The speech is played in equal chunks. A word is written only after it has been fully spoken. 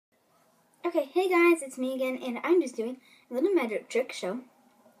Okay, hey guys, it's me again, and I'm just doing a little magic trick show.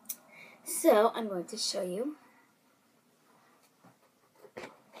 So, I'm going to show you.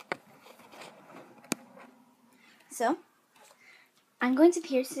 So, I'm going to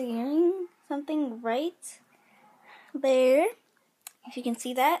piercing something right there, if you can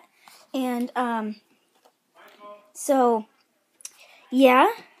see that. And, so,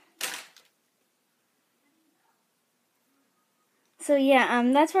 yeah.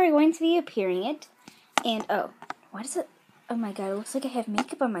 That's where I'm going to be appearing it. And, what is it? Oh my god, it looks like I have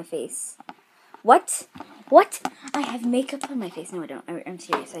makeup on my face. What? What? I have makeup on my face. No, I don't. I'm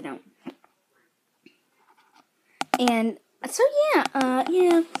serious, I don't. And, so yeah, So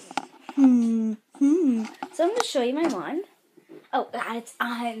I'm going to show you my wand. Oh, God, it's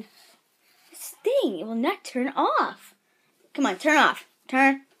on. This thing, it will not turn off. Come on, turn off.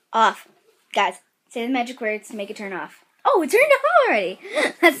 Turn off. Guys, say the magic words to make it turn off. Oh, it turned off already.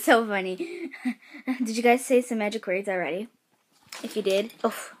 That's so funny. Did you guys say some magic words already? If you did,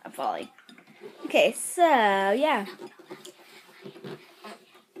 I'm falling. Okay, so, yeah.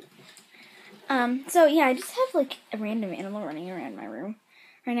 I just have, like, a random animal running around my room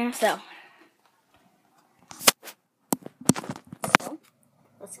right now, so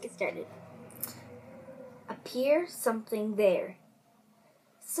let's get started. Appear something there.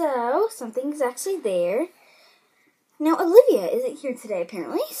 So, something's actually there. Now, Olivia isn't here today,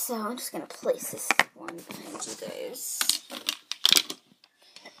 apparently, so I'm just going to place this one behind you guys.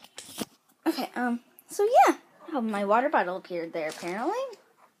 Okay, my water bottle appeared there, apparently.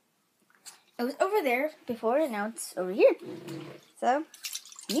 It was over there before, and now it's over here. So,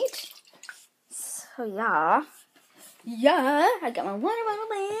 neat. So, yeah. Yeah, I got my water bottle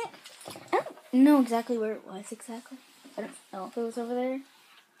back. I don't know exactly where it was exactly. I don't know if it was over there,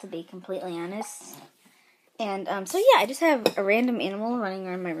 to be completely honest. And, I just have a random animal running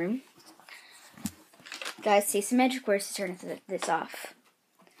around my room. Guys, say some magic words to turn this off.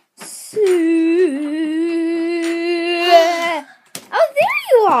 Oh, there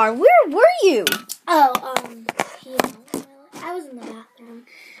you are! Where were you? I was in the bathroom.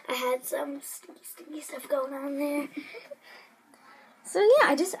 I had some stinky stuff going on there. So, yeah,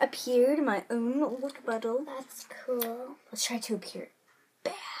 I just appeared in my own water bottle. That's cool. Let's try to appear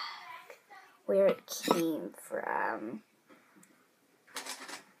back where it came from.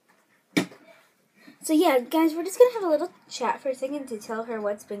 So, yeah, guys, we're just going to have a little chat for a second to tell her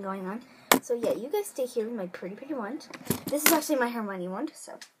what's been going on. So, yeah, you guys stay here with my pretty wand. This is actually my Hermione wand,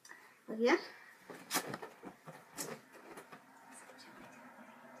 so, yeah.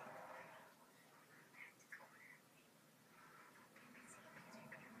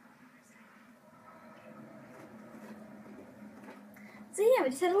 So, yeah, we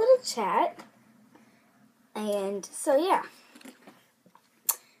just had a little chat. And, so, yeah.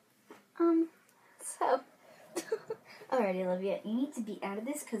 Alrighty, Olivia, you need to be out of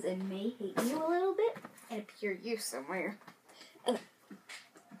this because it may hate you a little bit and appear you somewhere. Okay.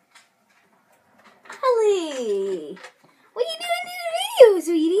 Ollie! What are you doing in the video,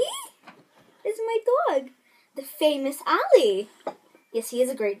 sweetie? This is my dog, the famous Ollie. Yes, he is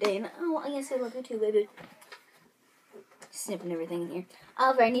a Great Dane. Oh, yes, I love you too, baby. Snipping everything in here.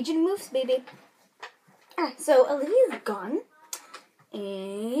 Oliver, I need you to move, baby. So Olivia's gone.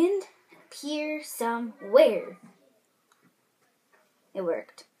 And appear somewhere. It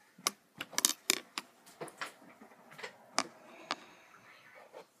worked.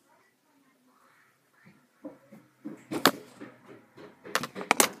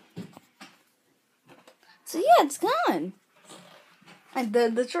 So yeah, it's gone. I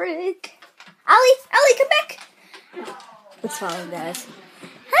did the trick. Ollie, come back. Let's follow, guys.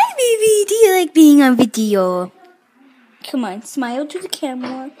 Hi, baby. Do you like being on video? Come on, smile to the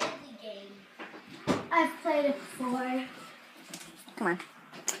camera. I've played it before. Come on.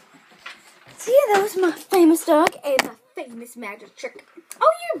 So yeah, that was my famous dog and my famous magic trick.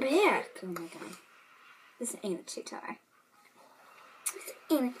 Oh, you're back. Oh my god. This ain't a chew toy. This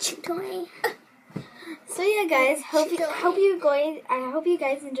ain't a chew toy. So yeah, guys, I hope you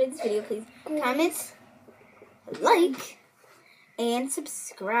guys enjoyed this video. Please comment, like, and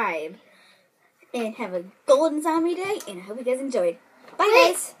subscribe. And have a golden zombie day, and I hope you guys enjoyed. Bye,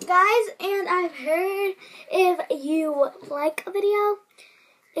 guys. Guys, and I've heard if you like a video,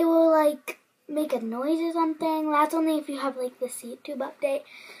 it will, like, make a noise or something. That's only if you have, like, this YouTube update.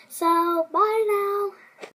 So, bye now.